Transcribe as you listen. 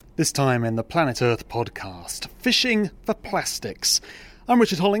This time in the Planet Earth podcast, Fishing for Plastics. I'm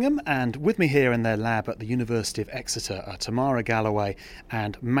Richard Hollingham, and with me here in their lab at the University of Exeter are Tamara Galloway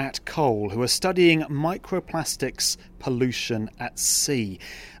and Matt Cole, who are studying microplastics pollution at sea.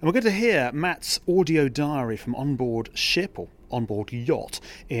 And we're going to hear Matt's audio diary from onboard ship, or onboard yacht,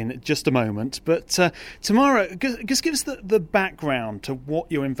 in just a moment. But Tamara, just give us the background to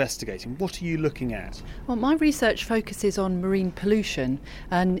what you're investigating. What are you looking at? Well, my research focuses on marine pollution,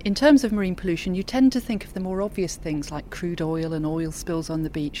 and in terms of marine pollution you tend to think of the more obvious things like crude oil and oil spills on the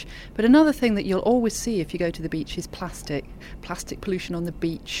beach, but another thing that you'll always see if you go to the beach is plastic pollution on the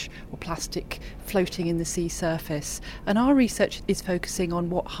beach, or plastic floating in the sea surface, and our research is focusing on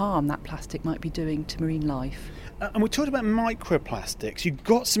what harm that plastic might be doing to marine life. And we talked about microplastics. You've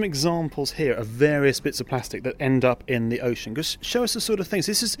got some examples here of various bits of plastic that end up in the ocean. Just show us the sort of things.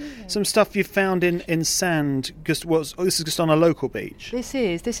 This is some stuff you've found in sand. This is just on a local beach. This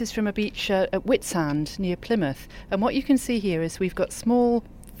is from a beach at Whitsand near Plymouth. And what you can see here is we've got small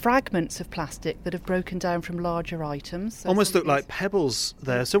fragments of plastic that have broken down from larger items. So almost look like pebbles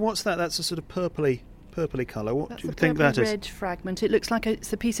there. So what's that? That's a sort of purpley colour. What do you think that is? Red fragment. It looks like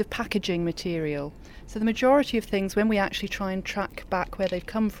it's a piece of packaging material. So the majority of things, when we actually try and track back where they've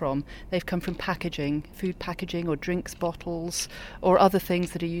come from packaging, food packaging or drinks bottles or other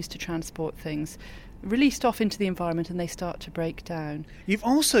things that are used to transport things, released off into the environment, and they start to break down. You've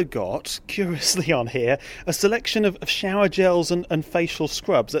also got, curiously on here, a selection of shower gels and facial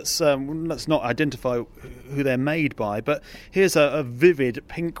scrubs. Let's not identify who they're made by, but here's a vivid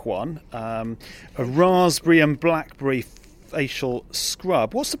pink one, a raspberry and blackberry facial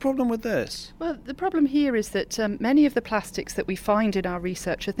scrub. What's the problem with this? Well, the problem here is that many of the plastics that we find in our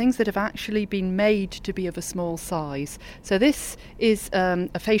research are things that have actually been made to be of a small size. So this is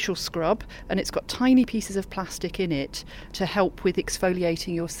a facial scrub, and it's got tiny pieces of plastic in it to help with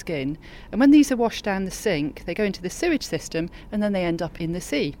exfoliating your skin. And when these are washed down the sink, they go into the sewage system and then they end up in the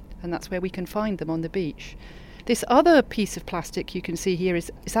sea. And that's where we can find them on the beach. This other piece of plastic you can see here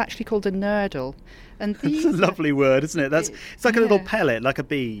is actually called a nurdle. And it's a lovely word, isn't it? It's like a little pellet, like a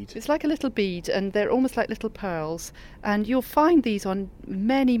bead. It's like a little bead, and they're almost like little pearls. And you'll find these on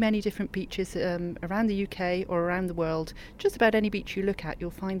many, many different beaches around the UK or around the world. Just about any beach you look at,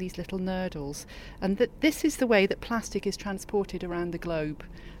 you'll find these little nurdles. And this is the way that plastic is transported around the globe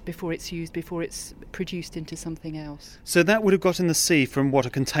before it's used, before it's produced into something else. So that would have got in the sea from a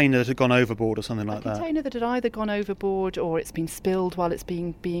container that had gone overboard or something like that? A container that had either gone overboard or it's been spilled while it's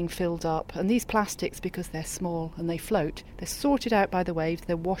being filled up. And these plastics, because they're small and they float, they're sorted out by the waves,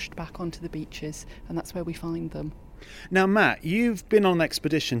 they're washed back onto the beaches, and that's where we find them. Now, Matt, you've been on an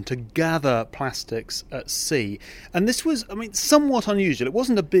expedition to gather plastics at sea, and this was, somewhat unusual. It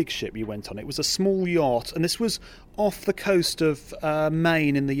wasn't a big ship you went on, it was a small yacht, and this was off the coast of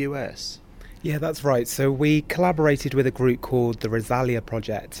Maine in the US. Yeah, that's right. So we collaborated with a group called the Rosalia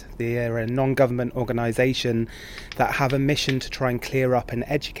Project. They're a non-government organisation that have a mission to try and clear up and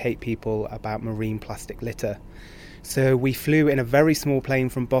educate people about marine plastic litter. So we flew in a very small plane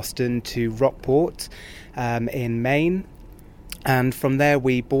from Boston to Rockport in Maine, and from there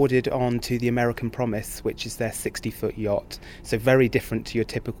we boarded on to the American Promise, which is their 60-foot yacht. So very different to your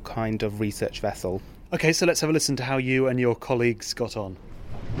typical kind of research vessel. OK, so let's have a listen to how you and your colleagues got on.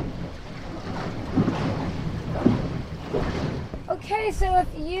 Okay, so if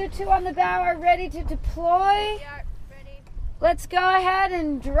you two on the bow are ready to deploy, yeah, ready. Let's go ahead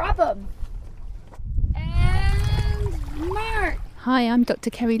and drop them. And mark. Hi, I'm Dr.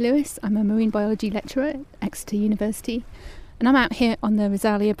 Kerry Lewis. I'm a marine biology lecturer at Exeter University, and I'm out here on the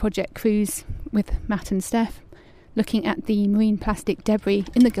Rosalia Project cruise with Matt and Steph, looking at the marine plastic debris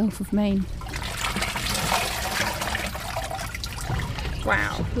in the Gulf of Maine.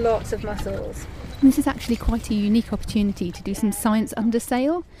 Wow, lots of mussels. This is actually quite a unique opportunity to do some science under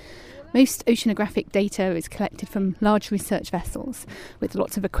sail. Most oceanographic data is collected from large research vessels with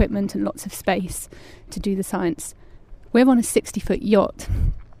lots of equipment and lots of space to do the science. We're on a 60-foot yacht,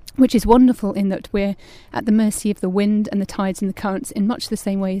 which is wonderful in that we're at the mercy of the wind and the tides and the currents in much the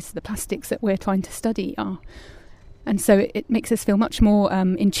same way as the plastics that we're trying to study are. And so it makes us feel much more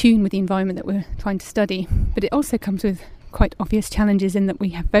in tune with the environment that we're trying to study. But it also comes with quite obvious challenges in that we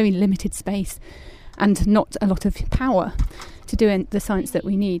have very limited space and not a lot of power to do the science that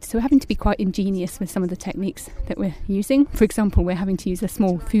we need. So we're having to be quite ingenious with some of the techniques that we're using. For example, we're having to use a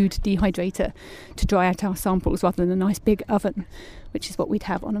small food dehydrator to dry out our samples rather than a nice big oven, which is what we'd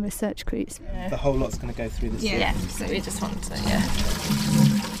have on a research cruise. Yeah. The whole lot's going to go through the sea. Yeah, so we just want to,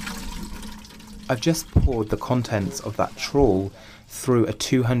 I've just poured the contents of that trawl through a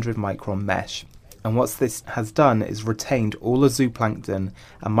 200 micron mesh. And what this has done is retained all the zooplankton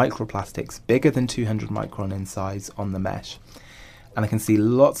and microplastics bigger than 200 micron in size on the mesh. And I can see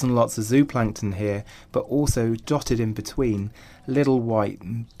lots and lots of zooplankton here, but also dotted in between little white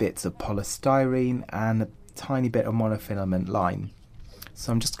bits of polystyrene and a tiny bit of monofilament line.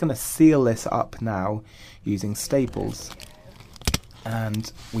 So I'm just going to seal this up now using staples.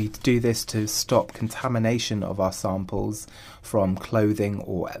 And we do this to stop contamination of our samples from clothing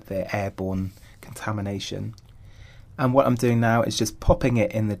or the airborne contamination. And what I'm doing now is just popping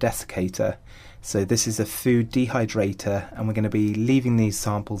it in the desiccator. So this is a food dehydrator, and we're going to be leaving these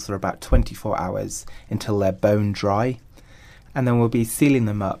samples for about 24 hours until they're bone dry. And then we'll be sealing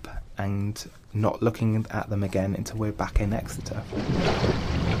them up and not looking at them again until we're back in Exeter.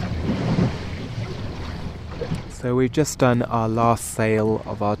 So we've just done our last sail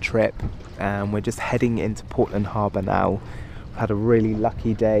of our trip, and we're just heading into Portland Harbour now. We've had a really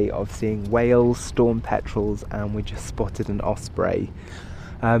lucky day of seeing whales, storm petrels, and we just spotted an osprey.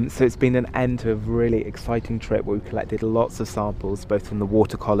 So it's been an end to a really exciting trip where we collected lots of samples both from the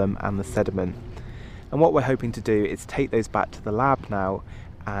water column and the sediment. And what we're hoping to do is take those back to the lab now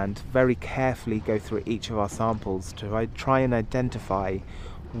and very carefully go through each of our samples to try and identify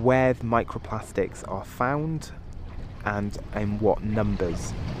where the microplastics are found and in what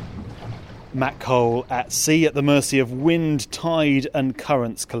numbers. Matt Cole at sea at the mercy of wind, tide and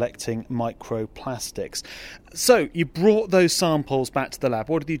currents collecting microplastics. So you brought those samples back to the lab.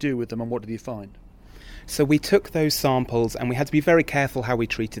 What did you do with them and what did you find? So we took those samples and we had to be very careful how we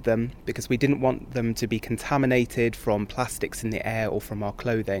treated them because we didn't want them to be contaminated from plastics in the air or from our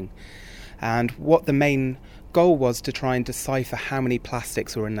clothing. And what the main goal was to try and decipher how many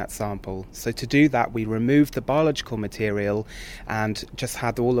plastics were in that sample. So to do that, we removed the biological material and just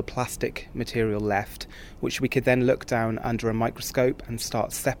had all the plastic material left, which we could then look down under a microscope and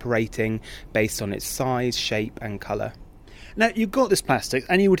start separating based on its size, shape and colour. Now, you've got this plastic,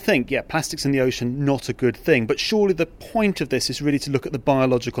 and you would think, plastics in the ocean, not a good thing, but surely the point of this is really to look at the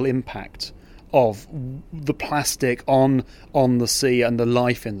biological impact of the plastic on the sea and the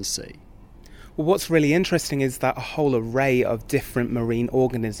life in the sea. Well, what's really interesting is that a whole array of different marine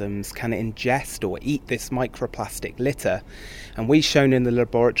organisms can ingest or eat this microplastic litter. And we've shown in the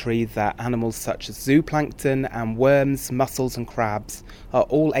laboratory that animals such as zooplankton and worms, mussels and crabs are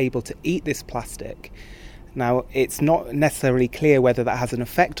all able to eat this plastic. Now, it's not necessarily clear whether that has an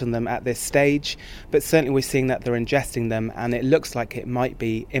effect on them at this stage, but certainly we're seeing that they're ingesting them, and it looks like it might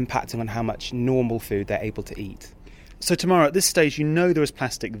be impacting on how much normal food they're able to eat. So Tamara, at this stage, you know there is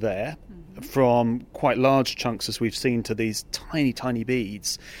plastic there, from quite large chunks, as we've seen, to these tiny, tiny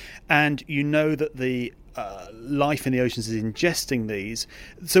beads, and you know that the life in the oceans is ingesting these.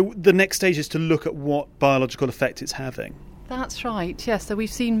 So the next stage is to look at what biological effect it's having. That's right, yes. So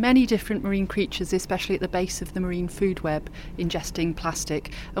we've seen many different marine creatures, especially at the base of the marine food web, ingesting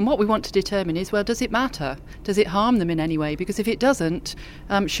plastic. And what we want to determine is, well, does it matter? Does it harm them in any way? Because if it doesn't,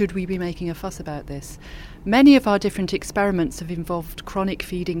 should we be making a fuss about this? Many of our different experiments have involved chronic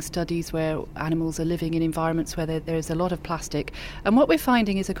feeding studies where animals are living in environments where there is a lot of plastic. And what we're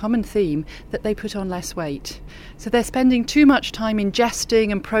finding is a common theme, that they put on less weight. So they're spending too much time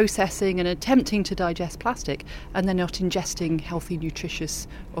ingesting and processing and attempting to digest plastic, and they're not ingesting healthy, nutritious,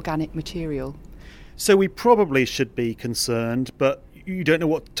 organic material. So we probably should be concerned, but you don't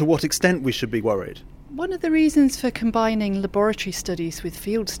know to what extent we should be worried. One of the reasons for combining laboratory studies with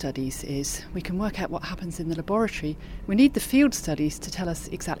field studies is we can work out what happens in the laboratory. We need the field studies to tell us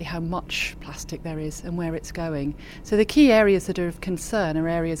exactly how much plastic there is and where it's going. So the key areas that are of concern are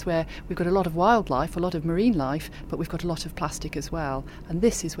areas where we've got a lot of wildlife, a lot of marine life, but we've got a lot of plastic as well. And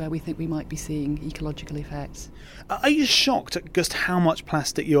this is where we think we might be seeing ecological effects. Are you shocked at just how much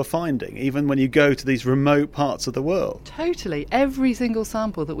plastic you're finding, even when you go to these remote parts of the world? Totally. Every single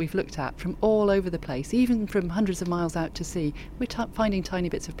sample that we've looked at from all over the place, even from hundreds of miles out to sea, we're finding tiny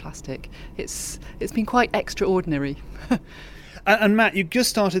bits of plastic. It's been quite extraordinary. And Matt, you just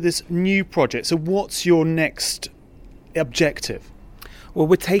started this new project, so what's your next objective? Well,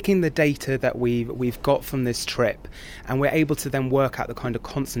 we're taking the data that we've got from this trip, and we're able to then work out the kind of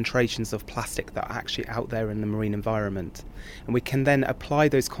concentrations of plastic that are actually out there in the marine environment. And we can then apply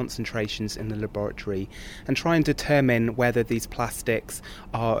those concentrations in the laboratory and try and determine whether these plastics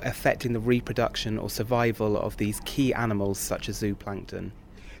are affecting the reproduction or survival of these key animals such as zooplankton.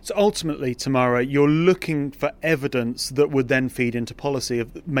 So ultimately, Tamara, you're looking for evidence that would then feed into policy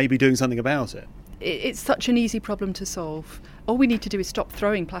of maybe doing something about it. It's such an easy problem to solve. All we need to do is stop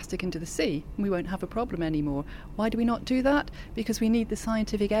throwing plastic into the sea and we won't have a problem anymore. Why do we not do that? Because we need the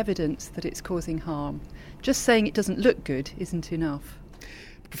scientific evidence that it's causing harm. Just saying it doesn't look good isn't enough.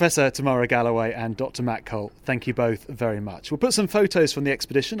 Professor Tamara Galloway and Dr. Matt Cole, thank you both very much. We'll put some photos from the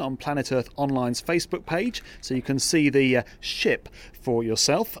expedition on Planet Earth Online's Facebook page so you can see the ship for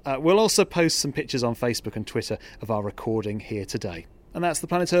yourself. We'll also post some pictures on Facebook and Twitter of our recording here today. And that's the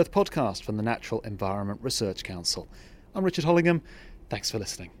Planet Earth podcast from the Natural Environment Research Council. I'm Richard Hollingham. Thanks for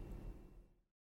listening.